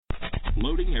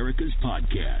Loading Erica's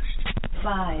podcast.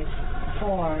 5,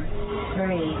 4,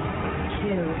 3, 2,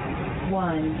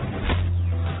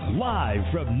 1. Live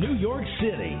from New York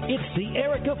City, it's the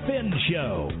Erica Finn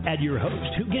Show, and your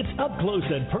host who gets up close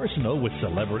and personal with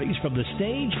celebrities from the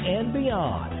stage and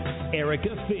beyond,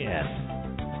 Erica Finn.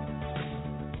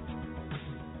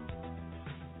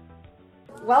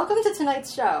 Welcome to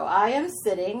tonight's show. I am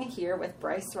sitting here with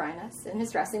Bryce Ryness in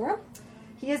his dressing room.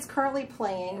 He is currently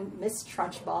playing Miss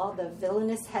Trunchbull, the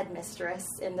villainous headmistress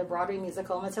in the Broadway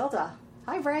musical Matilda.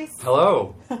 Hi, Bryce.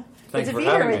 Hello. Good Thanks to for be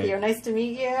having here with me. you. Nice to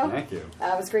meet you. Thank you.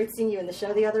 It was great seeing you in the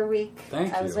show the other week.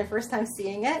 Thank It was you. my first time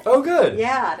seeing it. Oh, good.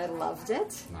 Yeah, and I loved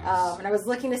it. Nice. And I was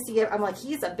looking to see it. I'm like,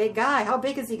 he's a big guy. How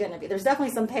big is he going to be? There's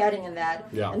definitely some padding in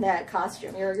that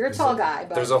costume. You're a tall guy,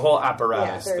 but there's a whole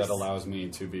apparatus there's- that allows me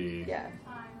to be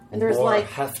and there's more like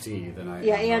hefty than I am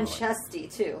and normally. chesty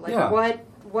too. Like Yeah.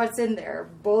 What's in there?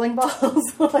 Bowling balls,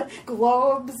 like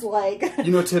globes, like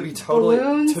You know, to be totally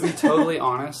balloons?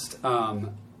 honest,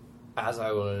 as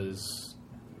I was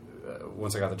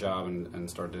once I got the job and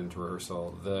started into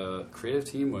rehearsal, the creative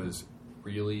team was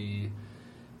really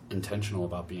intentional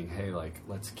about being, hey, like,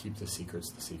 let's keep the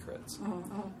secrets the secrets.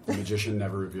 The magician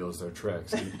never reveals their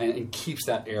tricks, and keeps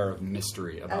that air of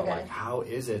mystery about like, how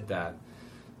is it that,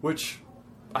 which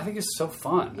I think is so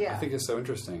fun. Yeah. I think is so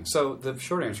interesting. So the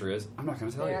short answer is, I'm not going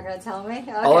to tell you. You're not going to tell me?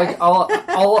 Okay.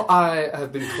 All I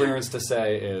have been clearanced to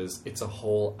say is it's a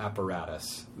whole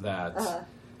apparatus that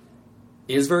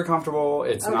is very comfortable.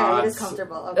 It's not. It is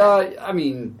comfortable. Okay. I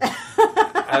mean,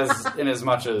 as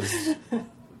much as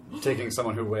taking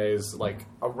someone who weighs like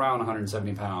around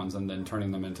 170 pounds and then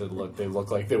turning them into they look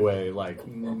like they weigh like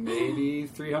maybe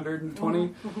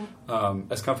 320,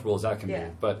 as comfortable as that can be.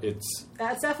 But it's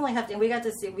definitely hefty. And we got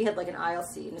to see, we had like an aisle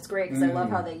seat, and it's great because I love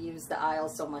how they use the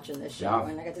aisles so much in this show. Yeah.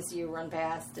 And I got to see you run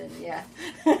past, and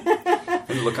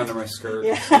and look under my skirt.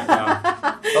 Yeah.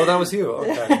 Oh, that was you.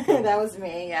 Okay. Good. That was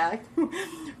me, yeah.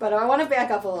 But I want to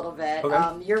back up a little bit.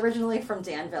 Okay. You're originally from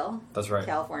Danville. That's right.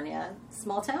 California.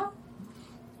 Small town?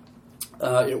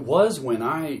 It was when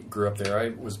I grew up there. I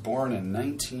was born in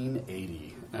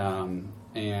 1980.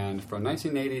 And from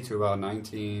 1980 to about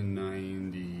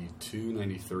 1992,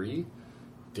 93,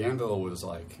 Danville was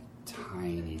like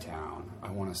tiny town.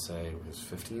 I want to say it was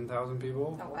 15,000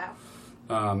 people. Oh,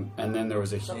 wow. And then there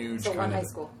was a huge So one high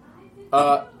school.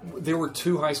 There were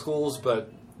two high schools,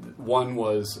 but one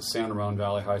was San Ramon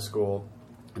Valley High School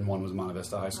and one was Monte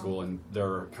Vista High School, and there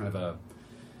were kind of a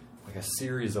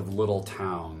series of little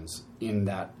towns in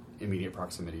that immediate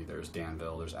proximity. There's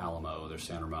Danville, there's Alamo, there's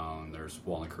San Ramon, there's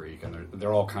Walnut Creek, and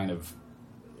they're all kind of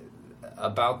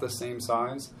about the same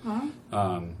size.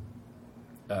 So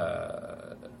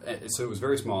it was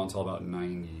very small until about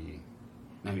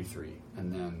 93,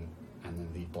 and then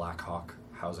the Black Hawk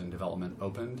housing development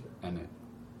opened, and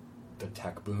the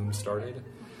tech boom started.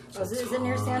 So is it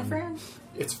near San Fran?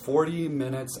 It's 40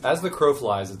 minutes. As the crow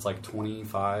flies, it's like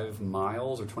 25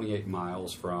 miles or 28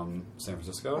 miles from San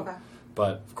Francisco. Okay.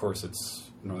 But, of course,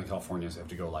 it's Northern California, so you have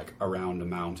to go, like, around a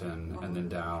mountain and then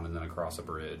down and then across a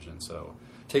bridge. And so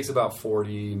it takes about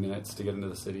 40 minutes to get into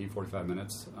the city, 45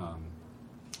 minutes.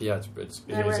 It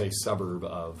is a suburb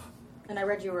of... And I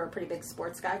read you were a pretty big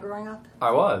sports guy growing up.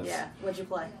 I was. Yeah. What'd you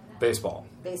play? Baseball.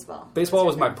 Baseball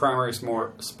Was my primary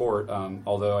sport,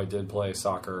 although I did play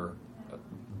soccer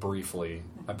briefly.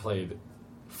 I played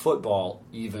football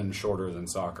even shorter than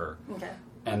soccer. Okay.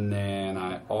 And then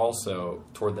I also,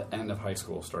 toward the end of high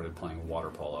school, started playing water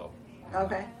polo.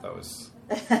 Okay. That was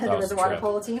There was a water trip.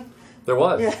 polo team? There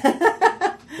was.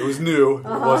 Yeah. It was new.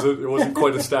 It wasn't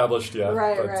quite established yet.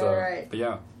 Right. But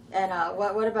yeah. And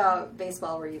what about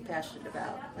baseball were you passionate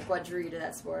about? Like, what drew you to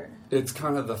that sport? It's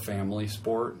kind of the family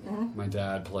sport. My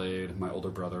dad played. My older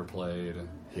brother played.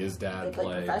 His dad They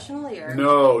played professionally, or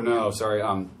No. Sorry.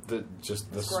 The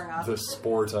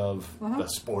sport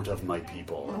of my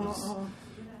people.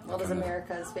 What was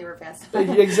America's favorite pastime?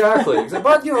 Exactly.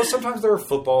 But sometimes there are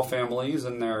football families,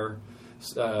 and there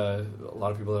are a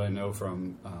lot of people that I know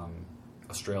from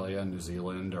Australia and New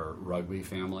Zealand are rugby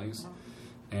families.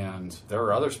 And there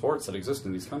are other sports that exist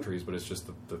in these countries, but it's just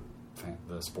the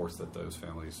sports that those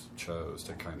families chose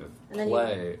to kind of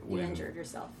play. You injured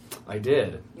yourself. I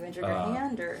did. You injured your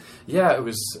hand, or? Yeah, it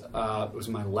was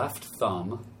my left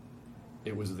thumb.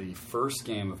 It was the first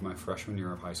game of my freshman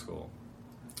year of high school,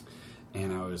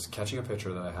 and I was catching a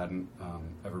pitcher that I hadn't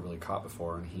ever really caught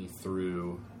before, and he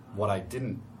threw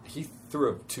He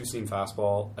threw a two-seam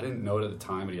fastball. I didn't know it at the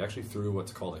time, but he actually threw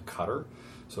what's called a cutter.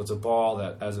 So it's a ball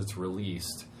that, as it's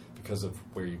released, because of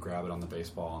where you grab it on the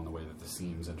baseball and the way that the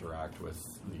seams interact with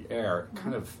the air, it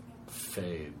kind of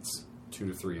fades 2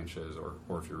 to 3 inches,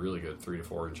 or if you're really good, 3 to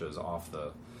 4 inches off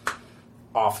the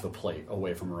plate,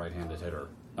 away from a right-handed hitter.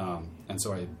 And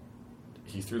so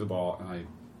he threw the ball, and I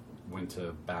went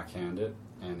to backhand it,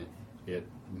 and it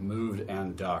moved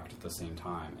and ducked at the same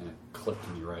time, and it clipped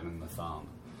me right in the thumb,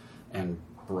 and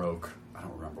broke. I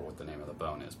don't remember what the name of the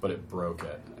bone is, but it broke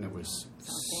it, and it was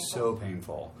so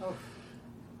painful. Oh.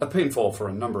 Painful for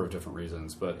a number of different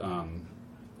reasons, but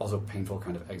also painful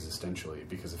kind of existentially,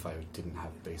 because if I didn't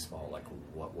have baseball, like,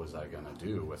 what was I going to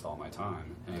do with all my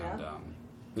time? And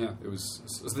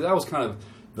that was kind of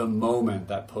the moment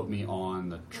that put me on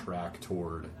the track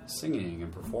toward singing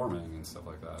and performing and stuff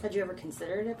like that. Had you ever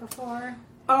considered it before?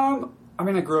 I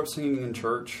mean, I grew up singing in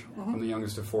church. I'm the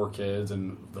youngest of 4 kids,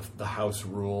 and the house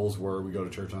rules were we go to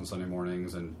church on Sunday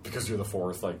mornings, and because you're the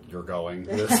 4th, like, you're going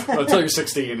until you're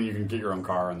 16 and you can get your own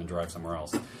car and then drive somewhere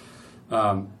else.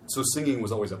 So singing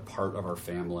was always a part of our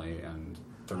family, and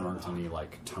there weren't any,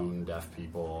 like, tone-deaf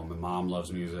people. My mom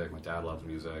loves music, my dad loves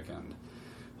music, and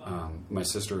my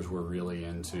sisters were really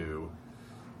into,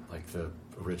 like, the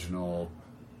original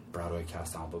Broadway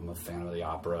cast album of Phantom of the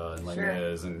Opera and Les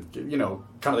Mis, and, you know,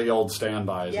 kind of the old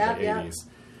standbys of the 80s.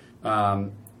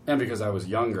 And because I was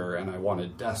younger and I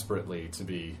wanted desperately to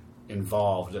be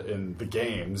involved in the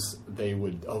games, they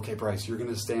would, okay, Bryce, you're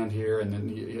going to stand here, and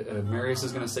then Marius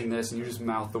is going to sing this, and you just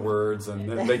mouth the words, and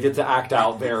then they get to act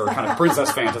out their kind of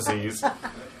princess fantasies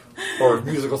or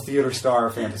musical theater star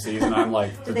fantasies, and I'm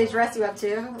like... Did they dress you up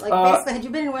too? Like, basically, had you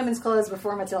been in women's clothes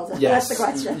before Matilda? Yes. That's the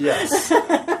question. Yes.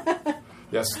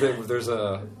 Yes, there's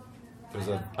a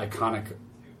iconic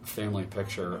family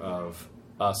picture of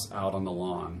us out on the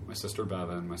lawn, my sister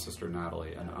Bevan, my sister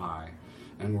Natalie, and I,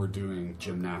 and we're doing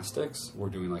gymnastics. We're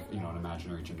doing, like, you know, an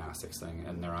imaginary gymnastics thing,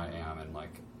 and there I am in,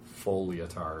 like, full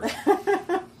leotard,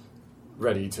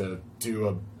 ready to do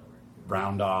a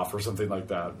round off or something like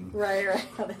that. Right.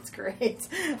 Oh, that's great.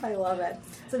 I love it.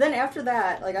 So then after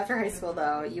that, like after high school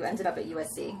though, you ended up at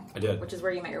USC. I did. Which is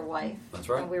where you met your wife. That's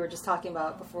right. And we were just talking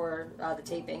about before the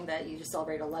taping that you just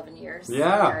celebrated 11 years of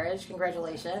Yeah. marriage.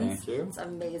 Congratulations. Thank you. It's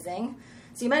amazing.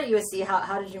 So you met at USC.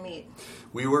 How did you meet?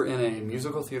 We were in a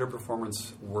musical theater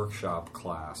performance workshop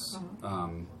class.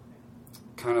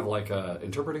 Kind of like a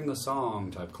interpreting the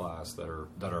song type class that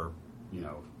are you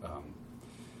know,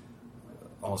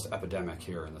 almost epidemic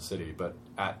here in the city, but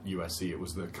at USC it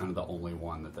was the kind of the only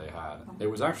one that they had. It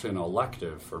was actually an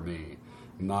elective for me.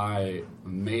 My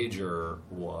major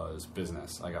was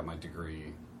business. I got my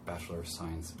degree, Bachelor of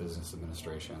Science Business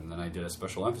Administration. Then I did a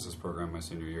special emphasis program my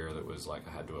senior year that was like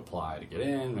I had to apply to get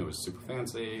in. It was super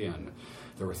fancy, and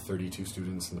there were 32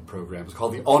 students in the program. It was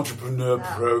called the Entrepreneur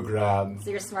Program. So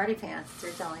you're smarty pants,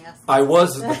 you're telling us. I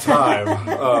was at the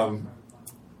time.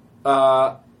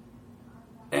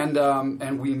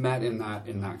 And we met in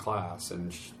that class,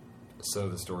 and so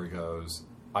the story goes,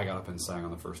 I got up and sang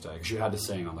on the first day. She had to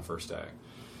sing on the first day.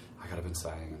 I got up and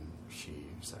sang, and she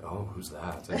said, "Oh, who's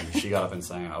that?" And she got up and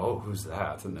sang, "Oh, who's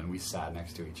that?" And then we sat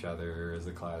next to each other as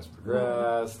the class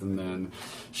progressed, and then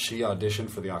she auditioned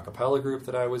for the a cappella group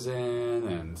that I was in,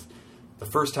 and the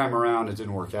first time around it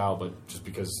didn't work out, but just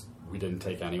because we didn't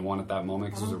take anyone at that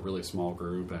moment, because it was a really small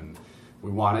group, and we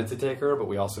wanted to take her, but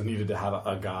we also needed to have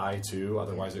a guy, too.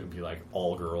 Otherwise, it would be, like,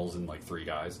 all girls and, like, 3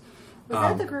 guys. Was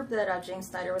that the group that James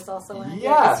Snyder was also in? Yes.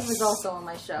 Yeah, he was also on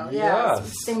my show. Yeah.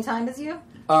 Yes. Same time as you?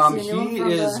 He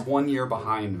is 1 year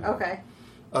behind me. Okay.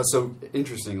 So,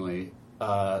 interestingly,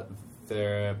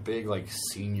 their big, like,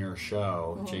 senior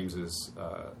show, James's,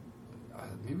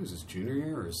 maybe it was his junior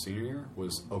year or his senior year,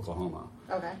 was Oklahoma.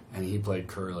 Okay. And he played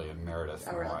Curly, and Meredith,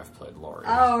 and my wife, played Lori.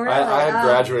 Oh, really? I had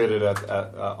graduated at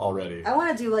already. I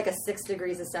want to do like a 6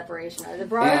 degrees of separation. The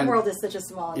Broadway world is such a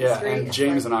small industry. Yeah, and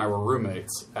James and I were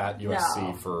roommates at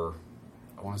USC for,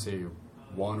 I want to say,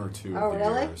 1 or 2 of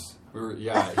the years. We were,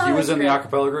 he was in the a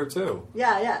cappella group too.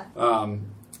 Yeah.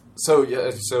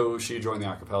 So she joined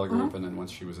the a cappella group, and then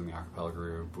once she was in the a cappella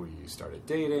group, we started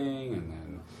dating, and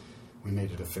then we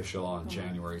made it official on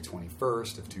January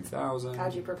 21st of 2000.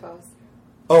 How'd you propose?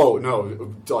 Oh,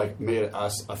 no, like, made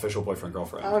us official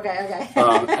boyfriend-girlfriend. Okay.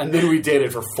 And then we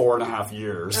dated for 4.5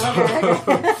 years. Okay.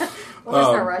 Well,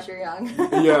 there's no rush, you're young.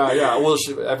 Yeah. Well,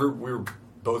 we were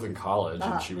both in college,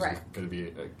 and she was going to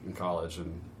be in college,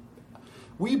 and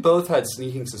we both had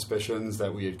sneaking suspicions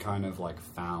that we had kind of, like,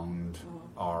 found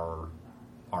our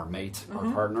mate,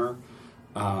 our partner.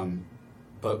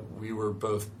 But we were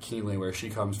both keenly aware. She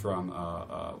comes from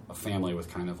a family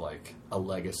with kind of, like, a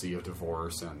legacy of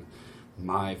divorce, and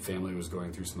my family was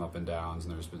going through some up and downs,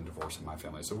 and there's been divorce in my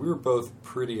family. So we were both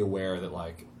pretty aware that,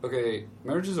 like, okay,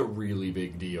 marriage is a really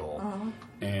big deal,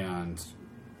 and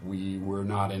we were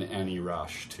not in any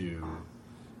rush to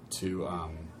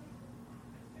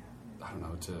I don't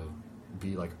know, to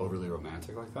be like overly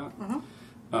romantic like that.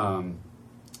 Mm-hmm.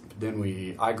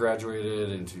 Then I graduated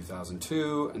in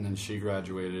 2002, and then she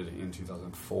graduated in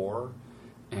 2004,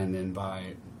 and then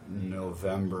by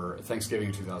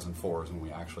Thanksgiving 2004 is when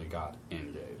we actually got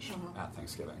engaged at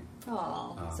Thanksgiving.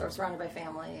 Oh, so we're surrounded by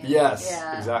family. Yes,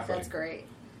 yeah, exactly. That's great.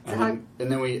 So And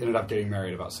then we ended up getting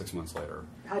married about 6 months later.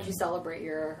 How'd you celebrate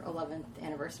your 11th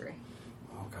anniversary?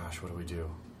 Oh gosh, what did we do?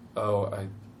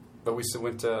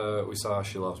 We saw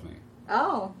She Loves Me.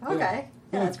 Oh, okay.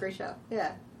 Yeah, Yeah. that's a great show.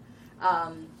 Yeah.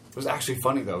 It was actually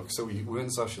funny though, so we went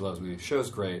and saw She Loves Me. Show's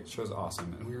great, show's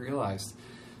awesome, and we realized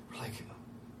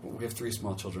we have 3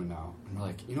 small children now, and we're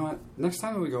like, you know what? Next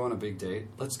time we go on a big date,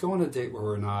 let's go on a date where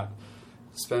we're not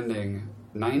spending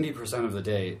 90% of the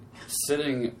date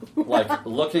sitting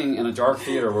looking in a dark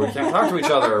theater where we can't talk to each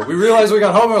other. We realized we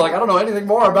got home and we're like, I don't know anything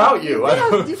more about you.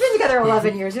 You've been together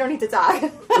 11 years. You don't need to talk.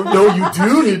 No, you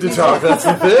do need to talk. That's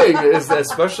the thing, is that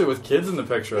especially with kids in the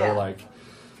picture, Yeah.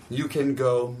 You can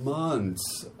go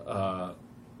months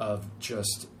of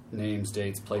just names,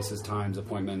 dates, places, times,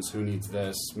 appointments, who needs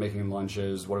this, making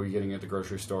lunches, what are we getting at the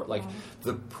grocery store.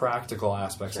 The practical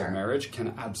aspects of marriage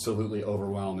can absolutely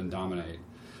overwhelm and dominate.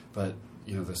 But,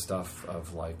 the stuff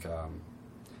of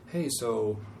hey,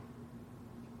 so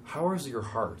how is your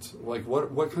heart?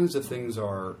 What kinds of things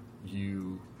are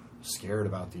you scared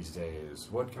about these days?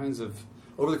 What kinds of,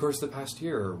 over the course of the past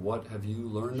year, what have you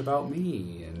learned about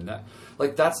me? And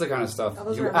that's the kind of stuff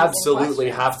you absolutely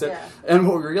have to. Yeah. And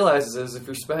what we realize is if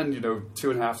you spend,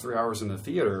 2.5, 3 hours in the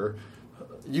theater,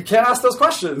 you can't ask those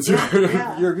questions.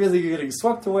 Yeah. You're really getting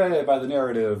swept away by the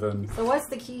narrative. And so what's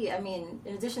the key? I mean,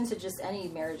 in addition to just any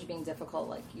marriage being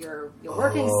difficult, you're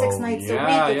working 6 nights a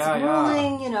week, it's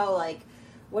grueling,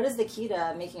 what is the key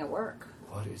to making it work?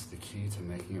 What is the key to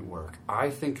making it work?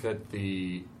 I think that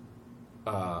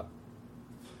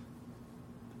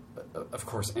of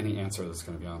course, any answer that's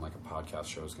going to be on a podcast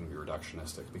show is going to be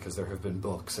reductionistic, because there have been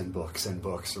books and books and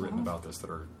books written about this that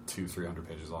are 200-300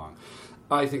 pages long.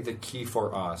 I think the key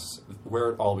for us, where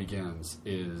it all begins,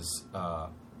 is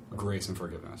grace and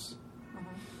forgiveness.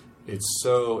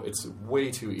 Mm-hmm. It's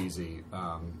way too easy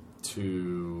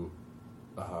to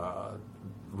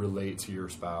relate to your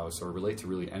spouse or relate to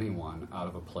really anyone out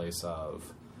of a place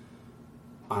of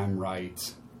I'm right,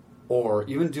 or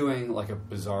even doing a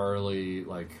bizarrely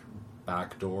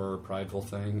backdoor prideful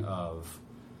thing of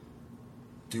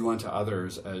do unto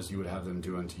others as you would have them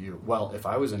do unto you. Well, if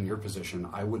I was in your position,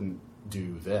 I wouldn't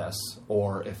do this.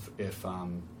 Or if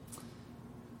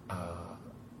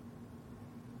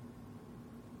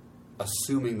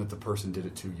assuming that the person did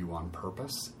it to you on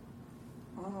purpose,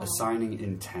 assigning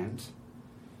intent,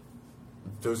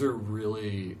 those are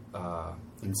really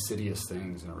insidious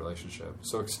things in a relationship.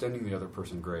 So extending the other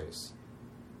person grace.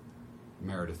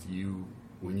 Meredith,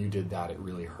 when you did that, it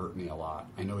really hurt me a lot.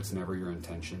 I know it's never your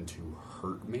intention to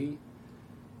hurt me,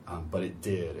 but it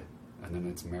did. And then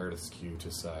it's Meredith's cue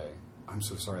to say, I'm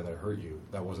so sorry that I hurt you.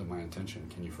 That wasn't my intention.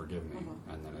 Can you forgive me?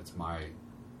 Mm-hmm. And then it's my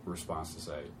response to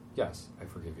say, yes, I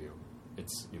forgive you.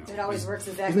 It's, it always works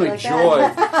exactly like joy.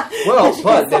 That. Well,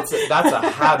 but that's a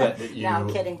habit that you... No, I'm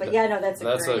kidding. But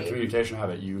that's a communication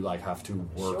habit you have to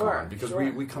work on. Because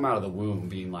we come out of the womb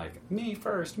being me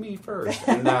first.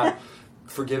 And that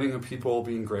forgiving of people,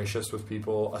 being gracious with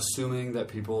people, assuming that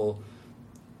people,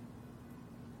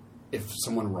 if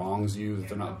someone wrongs you, that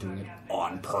they're not doing it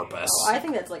on purpose. I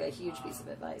think that's a huge piece of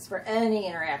advice for any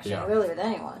interaction, really, with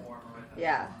anyone.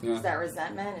 Yeah. That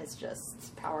resentment is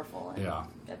just powerful, and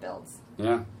it builds.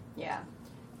 Yeah. Yeah.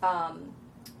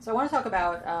 So I want to talk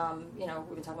about,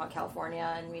 we've been talking about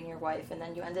California and meeting your wife, and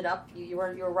then you ended up, you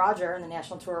were Roger in the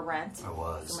national tour of Rent. I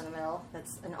was. Somewhere in the middle.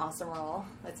 That's an awesome role.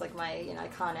 That's my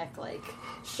iconic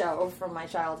show from my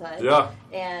childhood. Yeah.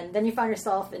 And then you found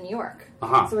yourself in New York.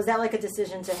 Uh-huh. So was that a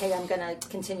decision to, hey, I'm going to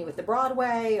continue with the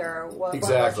Broadway, or what?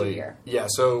 Exactly. What you here? Yeah.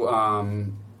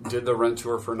 So did the Rent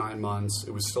tour for 9 months.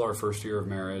 It was still our first year of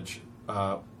marriage.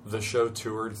 The show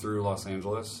toured through Los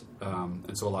Angeles,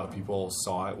 and so a lot of people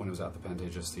saw it when it was at the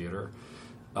Pantages Theater.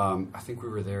 I think we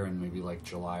were there in maybe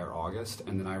July or August,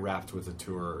 and then I wrapped with the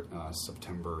tour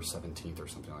September 17th or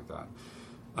something like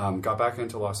that. Got back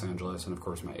into Los Angeles, and of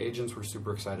course my agents were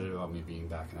super excited about me being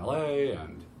back in LA,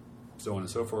 and so on and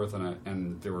so forth.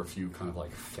 And there were a few kind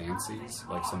of fancies,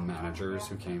 some managers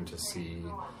who came to see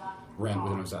Rent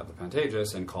when it was at the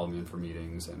Pantages and called me in for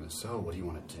meetings. And so, what do you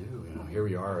want to do? Here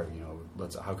we are.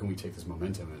 How can we take this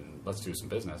momentum and let's do some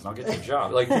business? And I'll get you a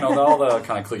job. All the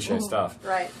kind of cliche stuff.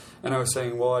 Right. And I was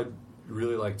saying, well, I'd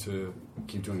really like to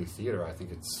keep doing theater. I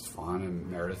think it's fun, and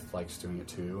Meredith likes doing it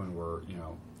too. And we're,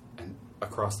 and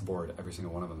across the board, every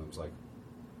single one of them was like,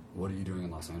 what are you doing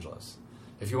in Los Angeles?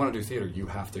 if you want to do theater, you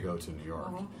have to go to New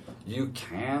York. Mm-hmm. You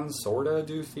can sort of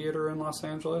do theater in Los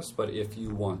Angeles, but if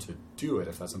you want to do it,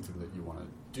 if that's something that you want to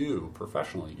do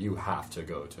professionally, you have to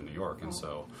go to New York. And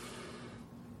so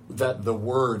that the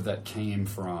word that came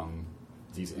from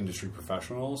these industry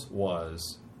professionals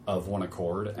was of one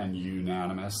accord and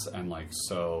unanimous and like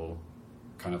so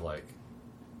kind of like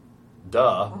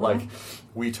duh. Like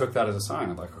we took that as a sign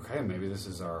of like, okay, maybe this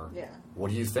is our what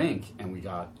do you think? And we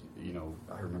got, you know,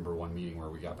 I remember one meeting where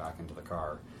we got back into the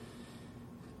car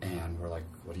and we're like,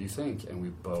 what do you think? And we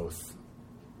both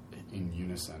in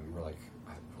unison were like,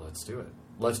 well, let's do it.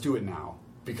 Let's do it now.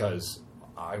 Because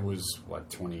I was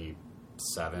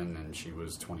 27 and she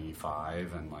was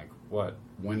 25 and like what,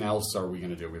 when else are we going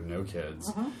to do it? We have no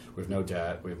kids. We have no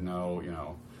debt. We have no, you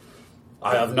know,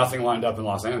 I have nothing lined up in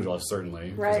Los Angeles, certainly,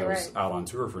 because I was out on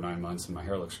tour for 9 months and my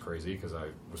hair looks crazy because I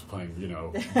was playing, you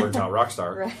know, burnt out rock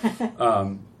star.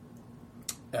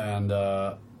 And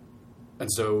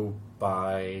so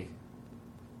by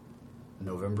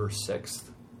November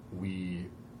 6th, we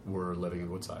were living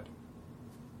in Woodside.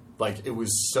 Like, it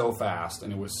was so fast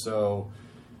and it was so,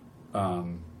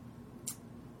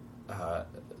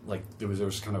 like, there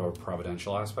was kind of a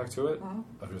providential aspect to it.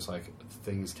 Of just like,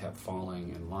 things kept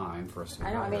falling in line for us to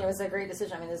I know, I mean, it was a great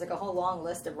decision. I mean, there's like a whole long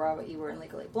list of Broadway. You were in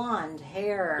Legally Blonde,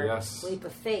 Hair, Leap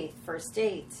of Faith, First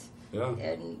Date,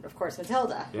 and of course,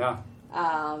 Matilda.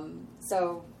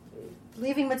 So,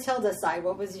 leaving Matilda aside,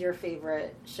 what was your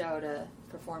favorite show to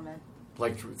perform in?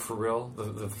 Like, for real?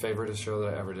 The favorite show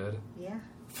that I ever did? Yeah.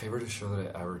 Favorite show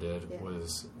that I ever did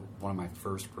was one of my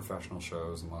first professional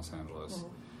shows in Los Angeles.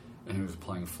 And he was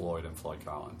playing Floyd and Floyd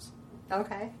Collins.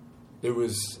 Okay. It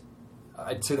was,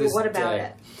 to this what about day,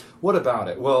 it? What about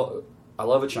it? Well, I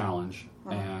love a challenge,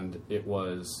 and it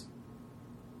was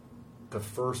the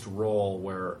first role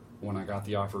where when I got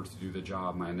the offer to do the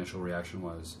job, my initial reaction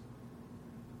was,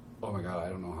 oh my God, I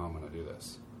don't know how I'm going to do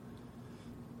this.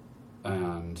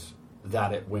 And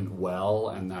that it went well,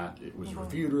 and that it was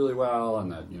reviewed really well,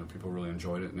 and that, you know, people really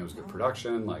enjoyed it, and it was good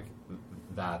production. Like,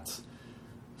 that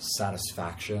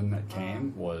satisfaction that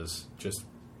came was just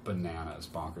bananas,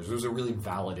 bonkers. It was a really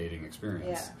validating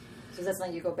experience. Yeah. So that's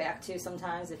something you go back to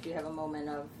sometimes if you have a moment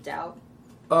of doubt?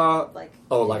 Like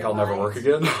I'll never work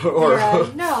again? Or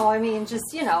no, I mean,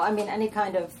 just, you know, I mean, any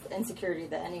kind of insecurity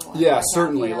that anyone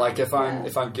certainly. Have, you know? Like,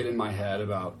 if I get in my head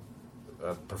about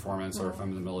a performance, or if I'm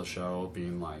in the middle of a show,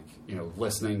 being like, you know,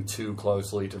 listening too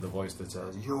closely to the voice that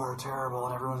says, you are terrible,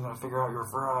 and everyone's going to figure out you're a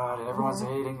fraud, and everyone's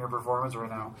hating your performance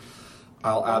right now.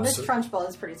 Miss Trunchbull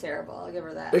is pretty terrible. I'll give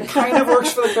her that. It kind of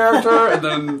works for the character, and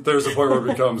then there's a point where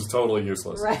it becomes totally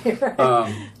useless. Right.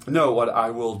 No, what I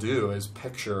will do is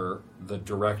picture the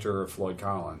director of Floyd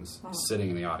Collins sitting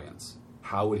in the audience.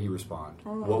 How would he respond?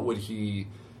 What would he...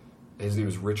 His name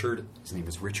is Richard. His name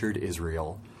is Richard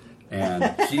Israel. And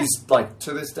he's, like,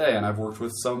 to this day, and I've worked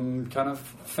with some kind of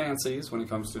fancies when it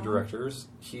comes to directors,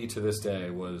 he, to this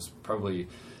day, was probably...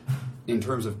 in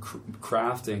terms of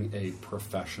crafting a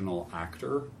professional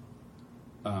actor,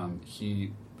 he's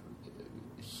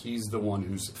the one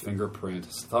whose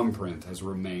thumbprint has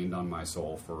remained on my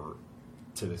soul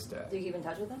to this day. Do you keep in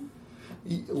touch with him?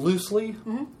 Loosely.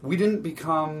 We didn't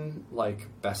become like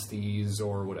besties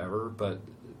or whatever, but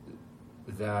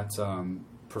that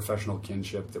professional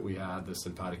kinship that we had, the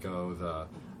simpatico,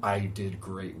 I did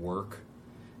great work.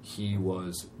 He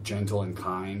was gentle and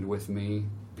kind with me,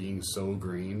 being so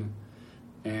green,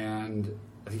 and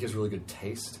I think he has really good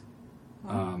taste.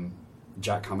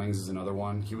 Jack Cummings is another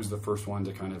one. He was the first one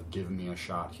to kind of give me a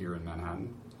shot here in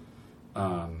Manhattan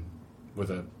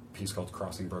with a piece called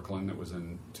Crossing Brooklyn. It was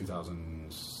in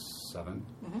 2007.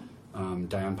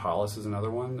 Diane Paulus is another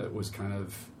one that was kind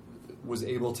of was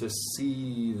able to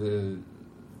see the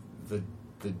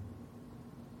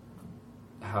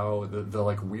how the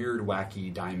like weird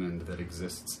wacky diamond that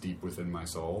exists deep within my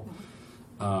soul.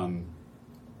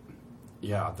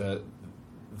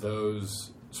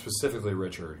 Those specifically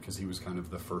Richard, because he was kind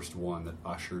of the first one that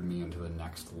ushered me into the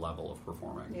next level of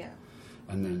performing. Yeah,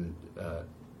 and then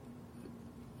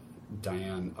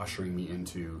Diane ushering me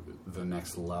into the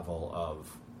next level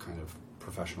of kind of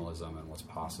professionalism and what's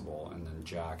possible, and then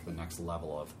Jack the next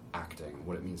level of acting,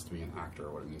 what it means to be an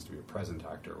actor, what it means to be a present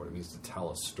actor, what it means to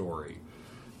tell a story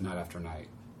night after night.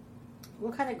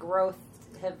 What kind of growth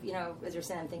have, you know, as you're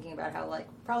saying, I'm thinking about how, like,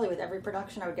 probably with every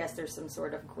production, I would guess there's some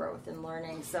sort of growth and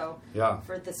learning. So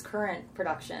for this current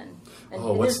production,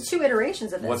 and there's two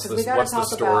iterations of this. What's the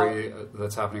story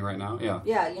that's happening right now?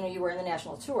 Yeah, you know, you were in the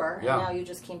national tour, and now you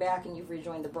just came back and you've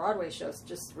rejoined the Broadway shows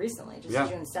just recently,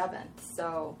 June 7th.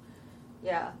 So,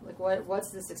 yeah, like,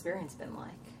 what's this experience been like?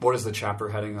 What is the chapter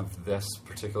heading of this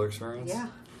particular experience? Yeah.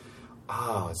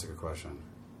 Oh, that's a good question.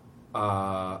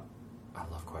 I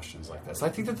love questions like this. I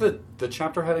think that the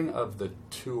chapter heading of the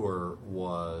tour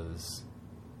was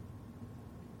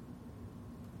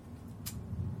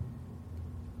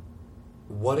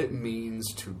what it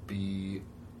means to be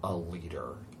a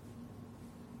leader.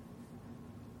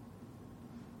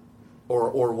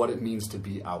 Or what it means to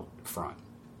be out front.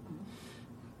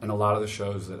 And a lot of the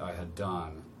shows that I had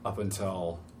done up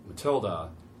until Matilda,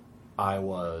 I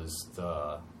was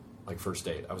the first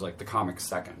date. I was like the comic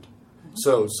second.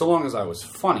 So long as I was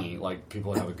funny, like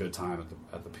people would have a good time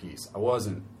at the piece. I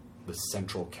wasn't the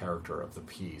central character of the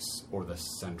piece or the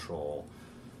central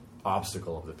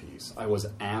obstacle of the piece. I was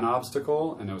an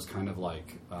obstacle, and it was kind of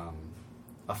like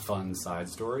a fun side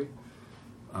story.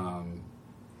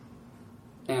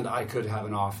 And I could have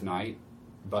an off night,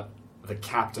 but the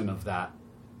captain of that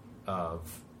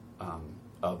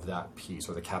piece,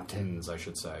 or the captains, I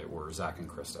should say, were Zach and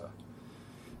Krista.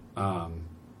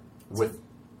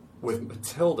 With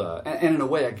Matilda, and in a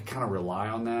way, I could kind of rely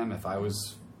on them if I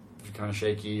was kind of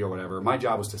shaky or whatever. My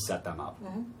job was to set them up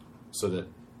so that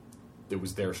it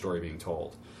was their story being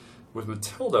told. With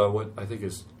Matilda, what I think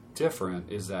is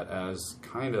different is that as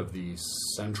kind of the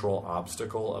central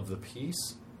obstacle of the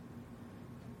piece,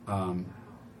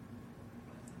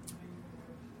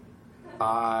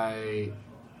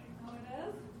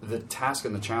 the task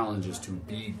and the challenge is to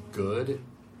be good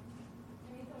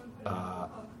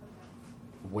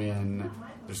when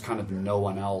there's kind of no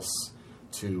one else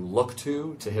to look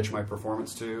to hitch my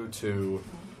performance to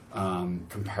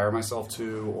compare myself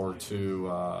to, or to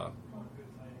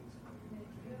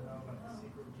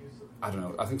I don't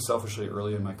know. I think selfishly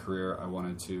early in my career I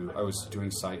was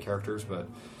doing side characters, but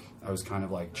I was kind of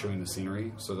like chewing the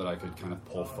scenery so that I could kind of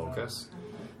pull focus.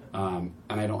 And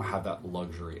I don't have that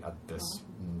luxury at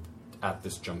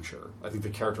this juncture. I think the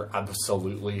character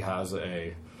absolutely has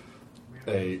a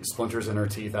splinters in her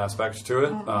teeth aspect to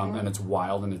it, and it's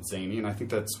wild and it's zany, and I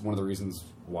think that's one of the reasons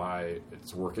why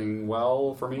it's working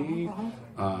well for me,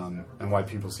 and why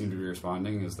people seem to be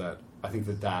responding, is that I think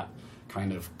that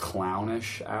kind of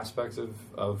clownish aspect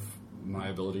of my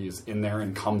ability is in there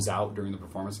and comes out during the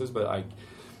performances. But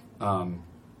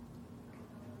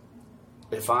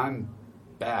if I'm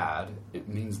bad, it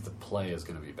means the play is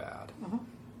going to be bad.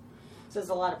 So there's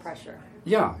a lot of pressure.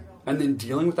 Yeah, and then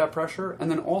dealing with that pressure,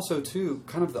 and then also too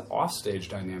kind of the offstage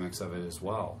dynamics of it as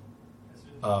well.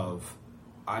 Of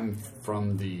I'm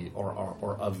from the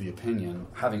or of the opinion,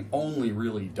 having only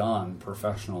really done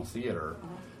professional theater,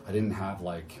 I didn't have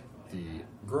like the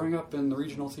growing up in the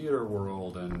regional theater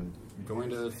world and going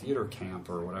to theater camp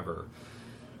or whatever.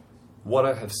 What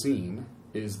I have seen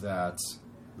is that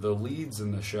the leads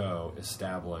in the show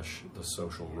establish the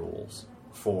social rules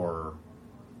for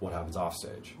what happens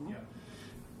offstage.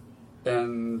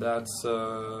 And that's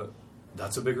a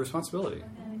big responsibility.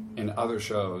 In other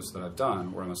shows that I've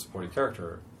done where I'm a supporting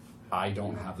character, I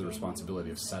don't have the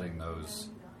responsibility of setting those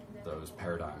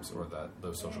paradigms or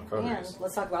those social codes. And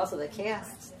let's talk about also the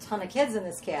cast. A ton of kids in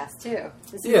this cast too.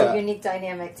 This is a unique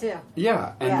dynamic too.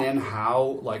 Yeah, and then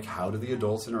how do the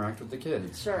adults interact with the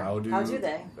kids? Sure. How do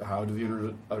they? How do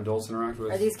the adults interact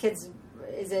with? Are these kids?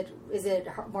 Is it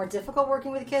more difficult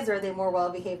working with kids, or are they more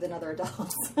well behaved than other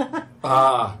adults?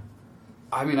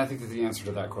 I mean, I think that the answer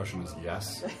to that question is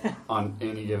yes. On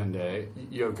any given day,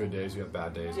 you have good days, you have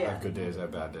bad days. I have good days, I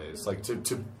have bad days. Like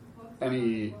to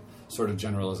any sort of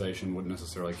generalization wouldn't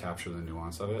necessarily capture the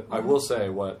nuance of it. I will say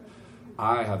what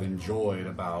I have enjoyed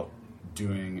about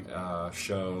doing a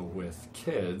show with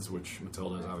kids, which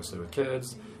Matilda is obviously with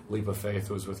kids, Leap of Faith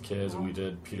was with kids, and we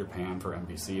did Peter Pan for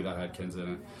NBC that had kids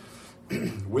in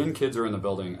it. When kids are in the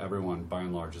building, everyone by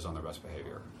and large is on their best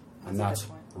behavior, and that's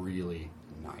really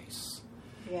nice.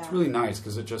 Yeah. It's really nice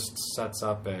because it just sets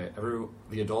up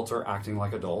the adults are acting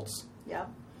like adults. Yeah.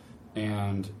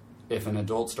 And if an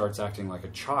adult starts acting like a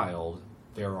child,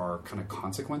 there are kind of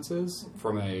consequences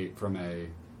from a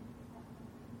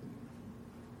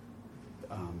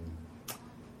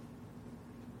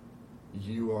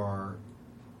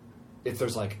if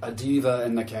there's like a diva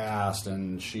in the cast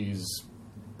and she's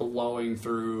blowing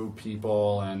through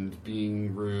people and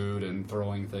being rude and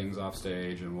throwing things off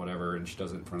stage and whatever, and she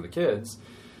does it in front of the kids,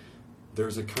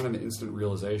 there's a kind of an instant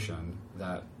realization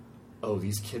that, oh,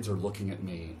 these kids are looking at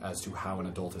me as to how an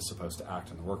adult is supposed to act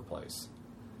in the workplace.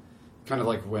 Kind of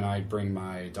like when I bring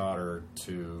my daughter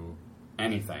to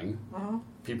anything,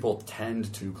 people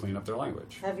tend to clean up their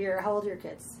language. How old are your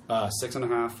kids?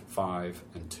 6.5, 5,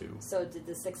 and 2. So did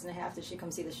the 6.5, did she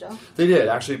come see the show? They did.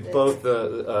 Actually, both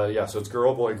so it's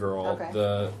girl, boy, girl. Okay.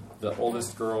 The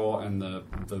oldest girl and the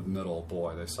middle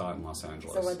boy, they saw it in Los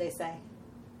Angeles. So what'd they say?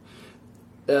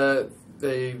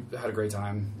 They had a great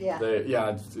time.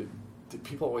 Yeah.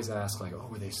 People always ask, like, oh,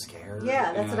 were they scared?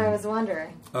 Yeah, that's what I was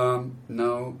wondering.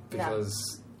 No,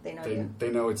 because they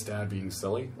know it's Dad being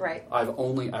silly. Right. I've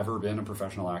only ever been a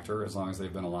professional actor as long as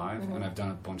they've been alive, and I've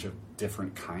done a bunch of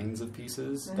different kinds of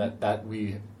pieces that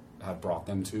we have brought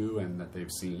them to and that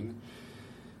they've seen.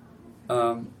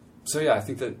 So yeah, I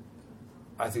think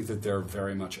that they're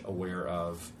very much aware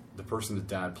of the person that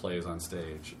Dad plays on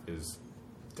stage is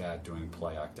Dad doing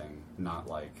play acting, not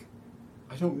like,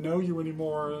 I don't know you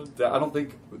anymore. I don't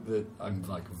think that I'm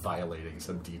like violating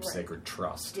some deep sacred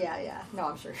trust. Yeah. No,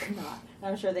 I'm sure you're not.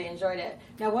 I'm sure they enjoyed it.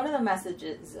 Now, one of the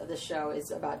messages of the show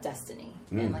is about destiny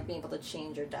and like being able to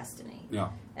change your destiny. Yeah.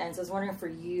 And so I was wondering for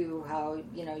you how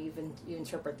you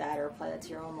interpret that or apply that to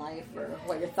your own life, or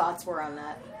what your thoughts were on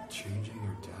that. Changing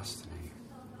your destiny.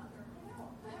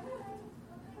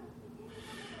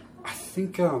 I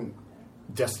think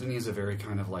destiny is a very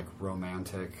kind of like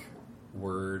romantic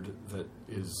word that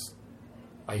is,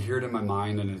 I hear it in my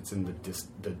mind, and it's in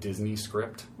the Disney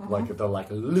script, like the like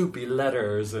loopy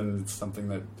letters, and it's something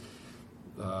that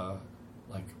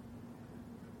like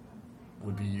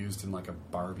would be used in like a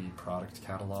Barbie product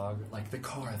catalog, like the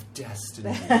car of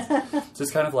destiny. So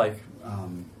it's kind of like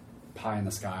pie in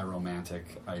the sky romantic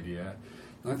idea.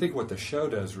 And I think what the show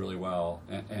does really well,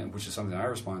 and which is something I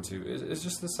respond to, is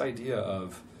just this idea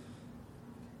of,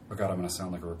 oh God, I'm going to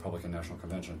sound like a Republican National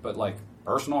Convention, but like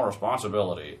personal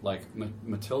responsibility. Like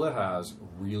Matilda has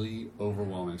really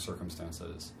overwhelming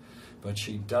circumstances, but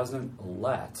she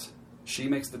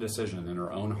makes the decision in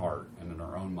her own heart and in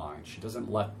her own mind. She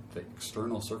doesn't let the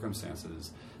external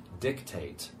circumstances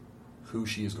dictate who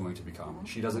she is going to become.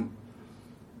 She doesn't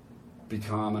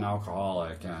become an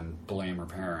alcoholic and blame her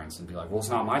parents and be like, well, it's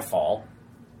not my fault.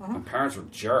 My parents were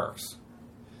jerks.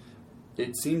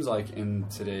 It seems like in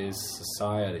today's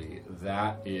society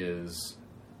that is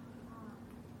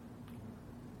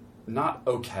not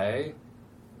okay,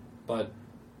 but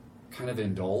kind of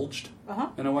indulged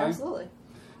in a way. Absolutely.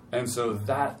 And so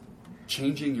that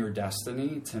changing your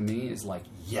destiny to me is like,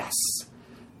 yes,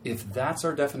 if that's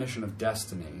our definition of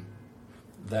destiny,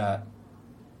 that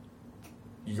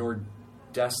your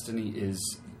destiny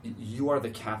is, you are the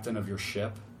captain of your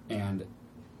ship, and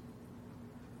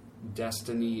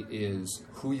destiny is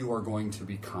who you are going to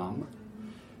become.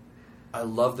 I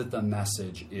love that the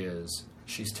message is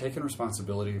she's taken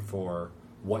responsibility for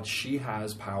what she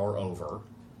has power over,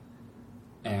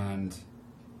 and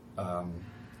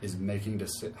is making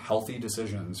healthy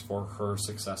decisions for her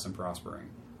success and prospering.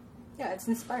 Yeah, it's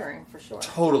inspiring for sure.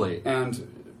 Totally.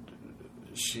 And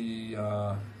she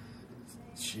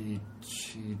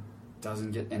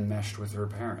doesn't get enmeshed with her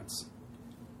parents.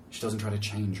 She doesn't try to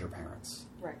change her parents.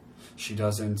 Right. She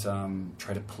doesn't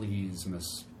try to please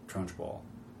Miss Trunchbull.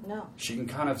 No. She can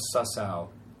kind of suss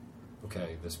out,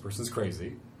 okay, this person's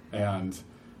crazy, and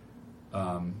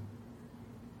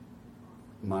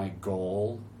my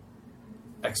goal,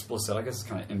 explicit, I guess it's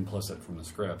kind of implicit from the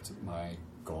script, my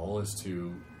goal is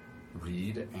to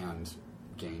read and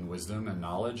gain wisdom and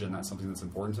knowledge, and that's something that's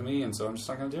important to me, and so I'm just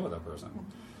not going to deal with that person.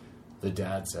 The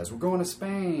dad says, we're going to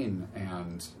Spain,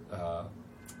 and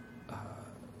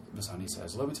Miss Honey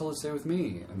says, let Matilda stay with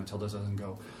me, and Matilda doesn't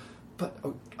go, but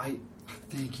I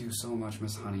thank you so much,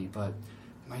 Miss Honey, but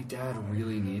my dad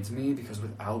really needs me, because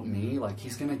without me, like,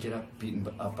 he's going to get beaten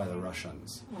up by the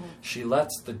Russians. She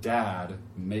lets the dad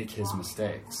make his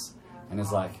mistakes, and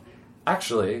is like,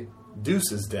 actually,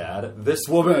 Deuce's dad, this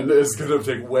woman is going to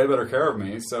take way better care of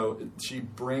me. So she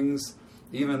brings,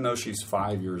 even though she's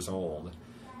 5 years old,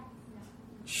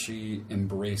 she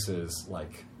embraces,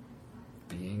 like,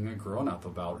 being a grown-up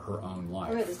about her own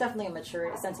life. There's definitely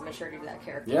a sense of maturity to that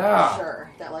character. Yeah. For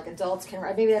sure. That, like, adults can...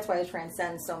 Maybe that's why it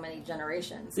transcends so many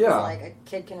generations. Yeah. Like, a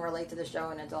kid can relate to the show,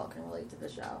 and an adult can relate to the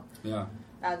show. Yeah.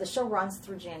 The show runs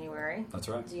through January. That's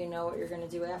right. Do you know what you're going to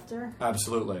do after?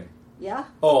 Absolutely. Yeah?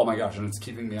 Oh, my gosh, and it's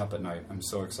keeping me up at night. I'm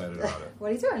so excited about it.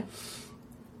 What are you doing?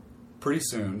 Pretty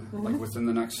soon, like within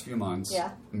the next few months,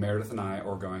 Yeah. Meredith and I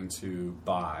are going to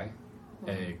buy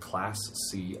a Class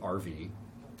C RV.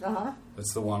 Uh-huh.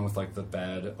 It's the one with, like, the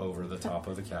bed over the top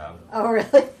of the cab. Oh, really?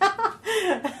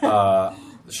 The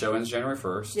show ends January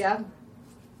 1st. Yeah.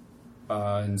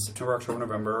 In September, October,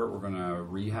 November, we're going to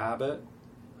rehab it,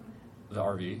 the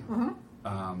RV,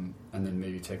 and then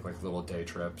maybe take, like, little day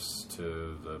trips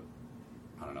to the,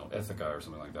 I don't know, Ithaca or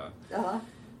something like that. Uh-huh.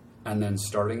 And then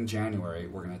starting January,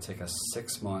 we're going to take a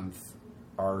 6-month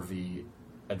RV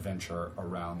adventure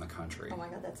around the country. Oh my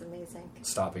God, that's amazing.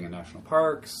 Stopping in national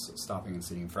parks, stopping and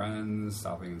seeing friends,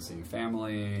 stopping and seeing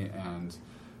family, and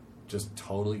just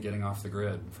totally getting off the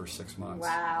grid for 6 months.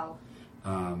 Wow.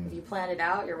 Have you planned it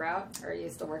out, your route, or are you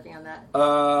still working on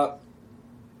that?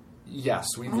 Yes,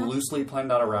 we've loosely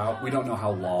planned out a route. We don't know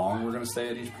how long we're going to stay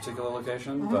at each particular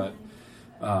location, but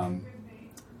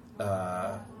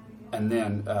and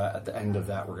then at the end of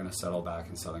that, we're going to settle back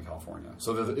in Southern California.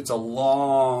 So it's a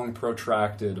long,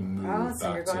 protracted move. Oh,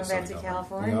 so you're going back to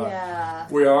California.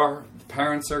 We are.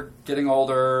 Parents are getting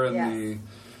older, and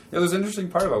there's an interesting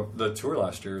part about the tour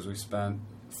last year is we spent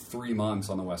 3 months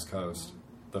on the West Coast,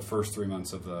 the first 3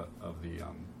 months of the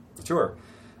tour,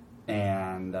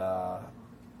 and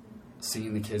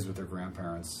seeing the kids with their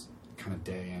grandparents kind of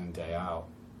day in, day out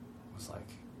was like,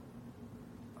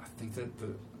 I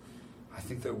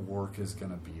think that work is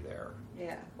going to be there.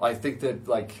 Yeah. I think that,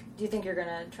 like... Do you think you're going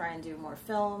to try and do more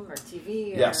film or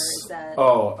TV? Yes. Or is that...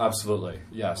 Oh, absolutely.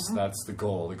 Yes, that's the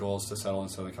goal. The goal is to settle in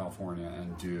Southern California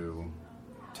and do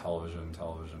television,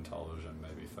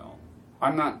 maybe film.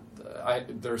 I'm not...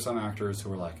 there are some actors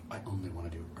who are like, I only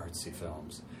want to do artsy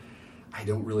films. I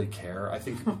don't really care. I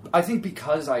think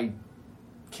because I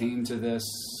came to this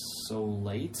so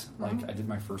late, like I did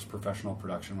my first professional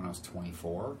production when I was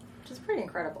 24. Which is pretty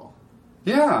incredible.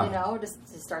 Yeah. You know, just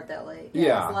to start that late.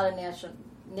 Yeah. It's a lot of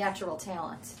natural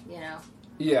talent, you know.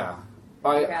 Yeah.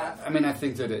 I mean, I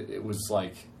think that it was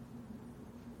like,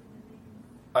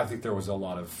 I think there was a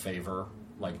lot of favor,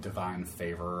 like divine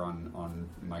favor on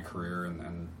my career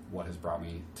and what has brought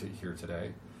me to here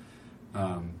today.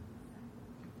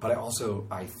 But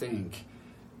I think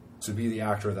to be the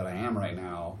actor that I am right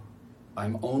now,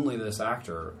 I'm only this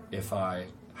actor if I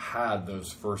had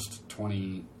those first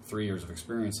 23 years of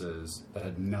experiences that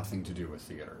had nothing to do with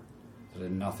theater, that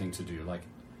had nothing to do, like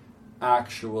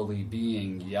actually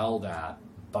being yelled at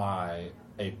by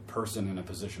a person in a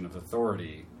position of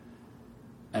authority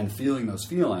and feeling those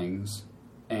feelings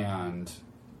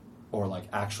or like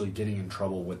actually getting in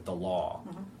trouble with the law.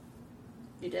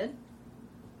 You did?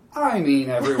 I mean,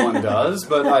 everyone does,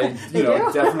 but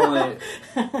definitely...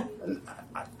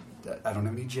 I don't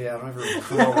have any jail. I don't have a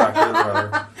criminal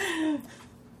record.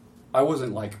 I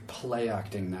wasn't like play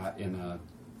acting that in a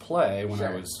play when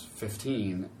I was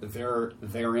 15.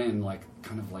 They're in like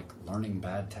kind of like learning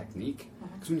bad technique.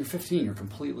 Because when you're 15, you're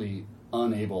completely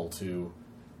unable to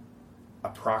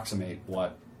approximate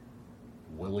what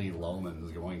Willie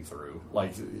Loman's going through.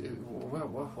 Like,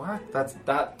 what?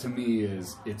 That to me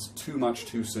it's too much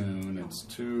too soon. It's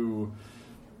too...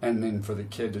 And then for the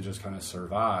kid to just kind of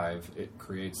survive, it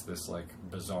creates this like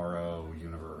bizarro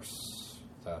universe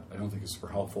that I don't think is super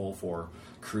helpful for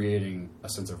creating a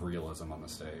sense of realism on the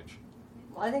stage.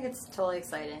 Well, I think it's totally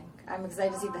exciting. I'm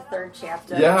excited to see the third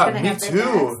chapter. Yeah, me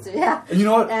too. Yeah. And you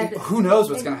know what? Who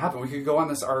knows what's going to happen? We could go on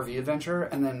this RV adventure,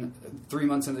 and then 3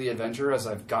 months into the adventure, as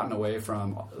I've gotten away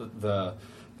from the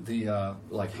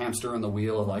like hamster in the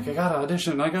wheel of like, I gotta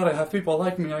audition, I gotta have people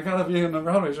like me, I gotta be in the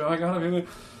Broadway show,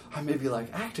 I may be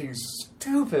like, acting's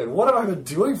stupid. What have I been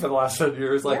doing for the last 10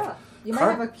 years? Like, you might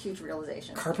have a huge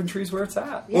realization. Carpentry's where it's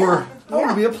at. Yeah. Or I want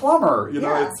to be a plumber. You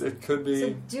know, it could be. So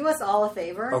do us all a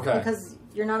favor. Okay. Because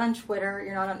you're not on Twitter,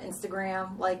 you're not on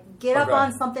Instagram. Like, get up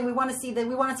on something. We want to see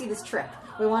we want to see this trip.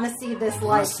 We want to see this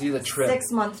see the trip.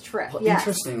 6-month trip. Well,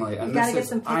 interestingly, and you gotta get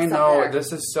some pics I know up there.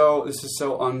 this is so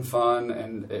unfun,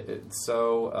 and it's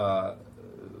so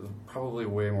probably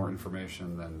way more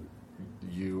information than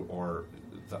you or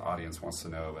the audience wants to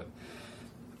know, but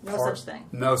no such thing.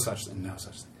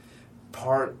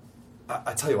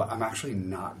 I tell you what, I'm actually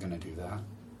not going to do that,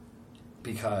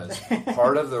 because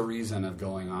part of the reason of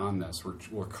going on this,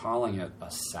 we're calling it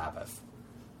a Sabbath,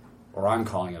 or I'm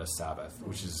calling it a Sabbath,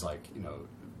 which is like, you know,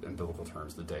 in biblical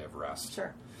terms, the day of rest.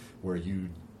 Sure. Where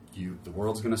the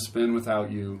world's going to spin without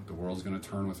you, the world's going to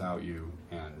turn without you,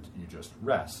 and you just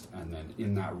rest, and then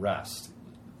in that rest,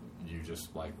 you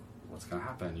just like, what's going to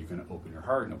happen? You can open your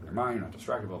heart and open your mind. You're not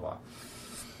distracted, blah, blah.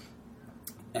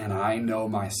 And I know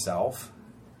myself,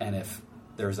 and if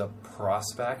there's a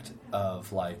prospect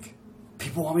of, like,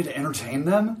 people want me to entertain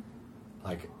them,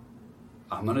 like,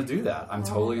 I'm going to do that. I'm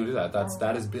totally going to do that.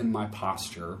 That has been my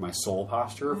posture, my soul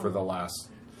posture for the last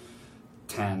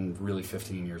 10, really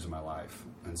 15 years of my life.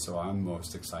 And so I'm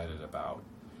most excited about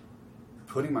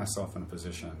putting myself in a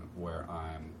position where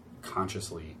I'm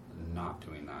consciously not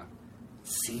doing that.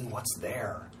 Seeing what's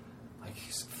there, like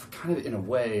kind of in a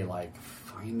way, like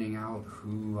finding out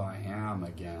who I am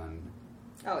again.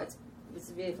 Oh, it's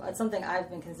beautiful. It's something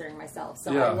I've been considering myself.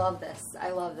 So I love this.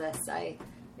 I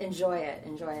enjoy it.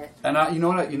 And you know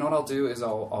what I'll do is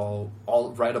I'll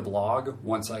write a blog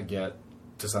once I get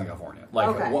to Southern California.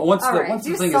 Like once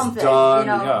the thing is done,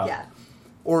 you know,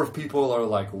 Or if people are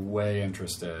like way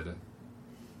interested,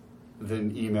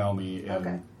 then email me.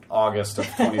 And August of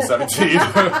 2017.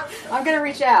 I'm going to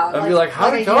reach out. I'd be like,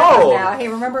 how'd it go? Now. Hey,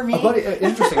 remember me?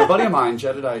 Interesting. A buddy of mine,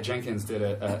 Jedediah Jenkins, did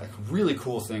a really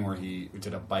cool thing where he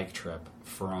did a bike trip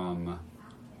from,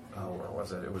 where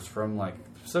was it? It was from like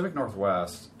Pacific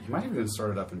Northwest. He might have even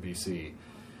started up in BC.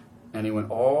 And he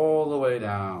went all the way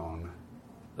down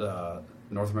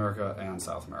North America and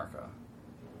South America.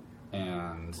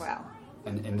 And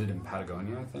ended in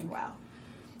Patagonia, I think. Wow.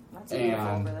 That's beautiful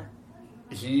over there.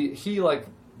 He's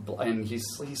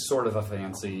sort of a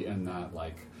fancy in that,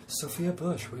 like, Sophia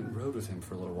Bush went and rode with him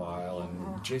for a little while,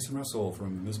 and Jason Russell from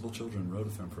Invisible Children rode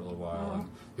with him for a little while. And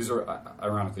these are,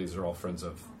 ironically, these are all friends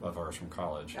of ours from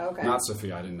college. Okay. Not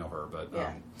Sophia, I didn't know her, but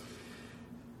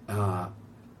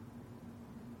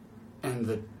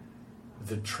and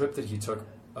the trip that he took,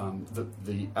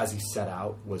 as he set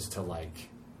out, was to like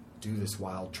do this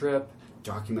wild trip,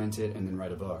 document it, and then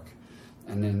write a book,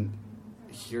 and then.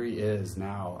 Here he is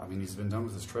now. I mean, he's been done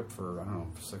with his trip for, I don't know,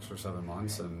 6 or 7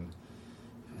 months, and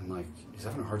like, he's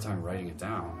having a hard time writing it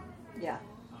down. Yeah.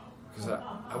 Because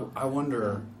I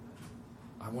wonder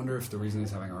if the reason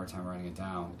he's having a hard time writing it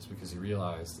down is because he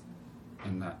realized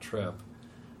in that trip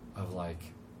of,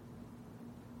 like,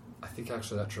 I think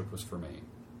actually that trip was for me.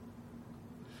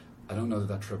 I don't know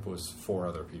that trip was for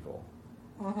other people.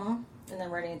 Mm-hmm. And then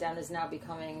writing it down is now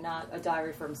becoming not a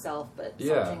diary for himself, but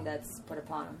something that's put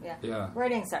upon him. Yeah. Yeah.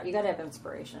 Writing, you got to have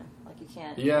inspiration. Like you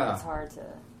can't. Yeah. It's hard to.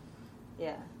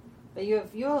 Yeah. But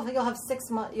you'll have 6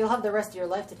 months. You'll have the rest of your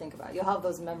life to think about. You'll have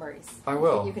those memories. I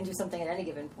will. You can do something at any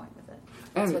given point with it.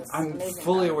 And I'm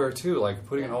fully aware too. Like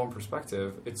putting it all in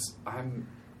perspective,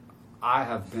 I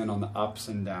have been on the ups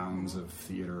and downs of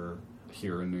theater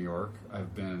here in New York.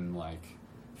 I've been like.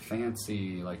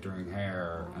 Fancy, like during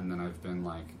hair, and then I've been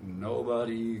like,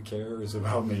 nobody cares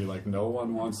about me, like no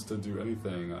one wants to do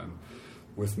anything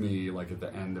with me, like at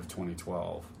the end of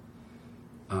 2012.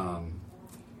 And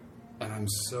I'm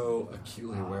so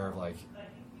acutely aware of like,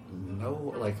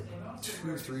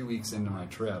 2-3 weeks into my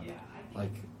trip,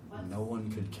 like no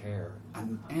one could care.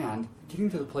 And getting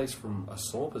to the place from a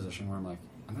soul position where I'm like,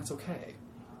 and that's okay.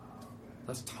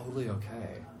 That's totally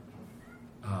okay.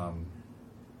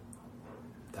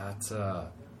 That's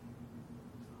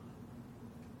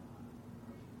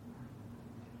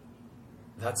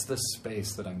the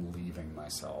space that I'm leaving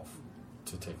myself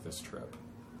to take this trip.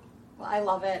 Well, I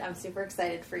love it. I'm super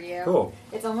excited for you. Cool.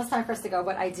 It's almost time for us to go,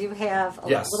 but I do have a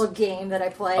Yes. little game that I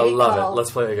play. I love it.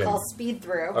 Let's play a game. Called Speed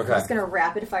Through. Okay. I'm just going to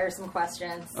rapid fire some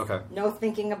questions. Okay. No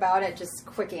thinking about it, just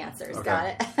quick answers. Okay. Got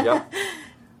it? Yep.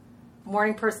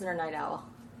 Morning person or night owl?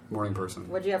 Morning person.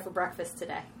 What'd you have for breakfast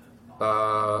today?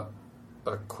 A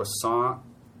croissant,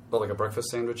 like a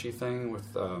breakfast sandwichy thing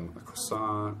with a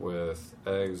croissant with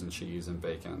eggs and cheese and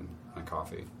bacon and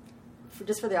coffee.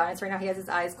 Just for the audience right now, he has his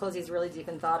eyes closed. He's really deep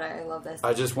in thought. I love this.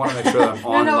 I just want to make sure that I'm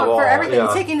on the wall. For everything. Yeah.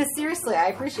 I'm taking this seriously. I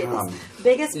appreciate this.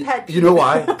 Biggest pet peeve. You know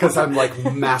why? Because I'm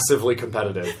like massively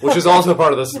competitive, which is also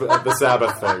part of the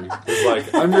Sabbath thing. It's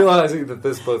like I'm realizing that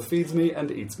this both feeds me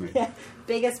and eats me. Yeah.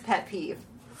 Biggest pet peeve.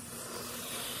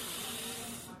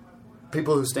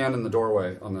 People who stand in the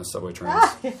doorway on the subway trains.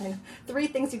 3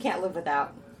 things you can't live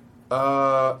without.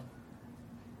 I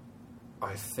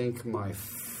think my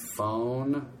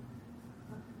phone.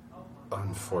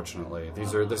 Unfortunately,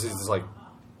 this is like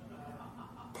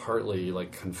partly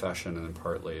like confession and then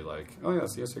partly like, oh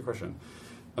yes, yes, your question.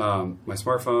 My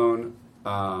smartphone,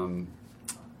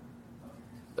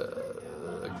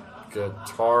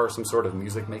 guitar, some sort of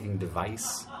music making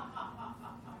device,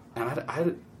 and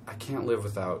I can't live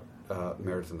without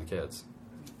Meredith and the kids.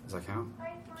 Does that count?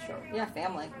 Sure. Yeah,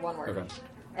 family. One word. Okay.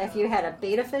 If you had a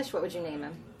beta fish, what would you name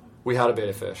him? We had a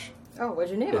beta fish. Oh,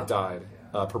 what'd you name him? It died.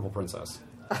 Purple Princess.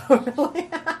 Oh, really?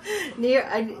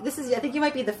 I think you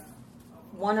might be the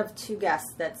one of 2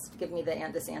 guests that's given me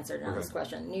this answer to this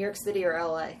question. New York City or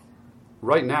LA?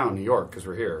 Right now, New York, because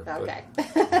we're here. Okay.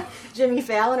 Jimmy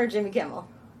Fallon or Jimmy Kimmel?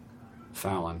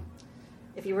 Fallon.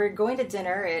 If you were going to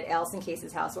dinner at Allison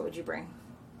Case's house, what would you bring?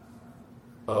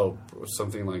 Oh,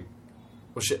 something like...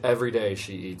 Well, every day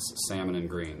she eats salmon and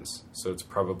greens, so it's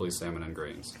probably salmon and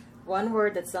greens. One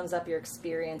word that sums up your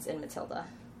experience in Matilda.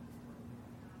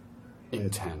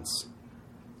 Intense.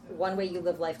 One way you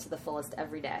live life to the fullest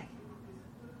every day.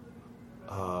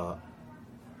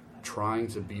 Trying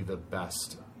to be the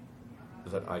best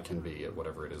that I can be at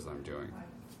whatever it is that I'm doing.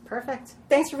 Perfect.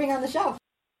 Thanks for being on the show.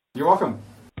 You're welcome.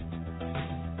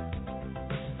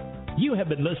 You have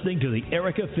been listening to The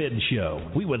Erica Finn Show.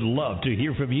 We would love to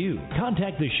hear from you.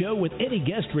 Contact the show with any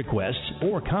guest requests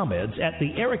or comments at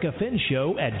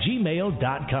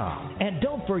theericafinnshow@gmail.com. And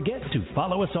don't forget to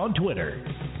follow us on Twitter.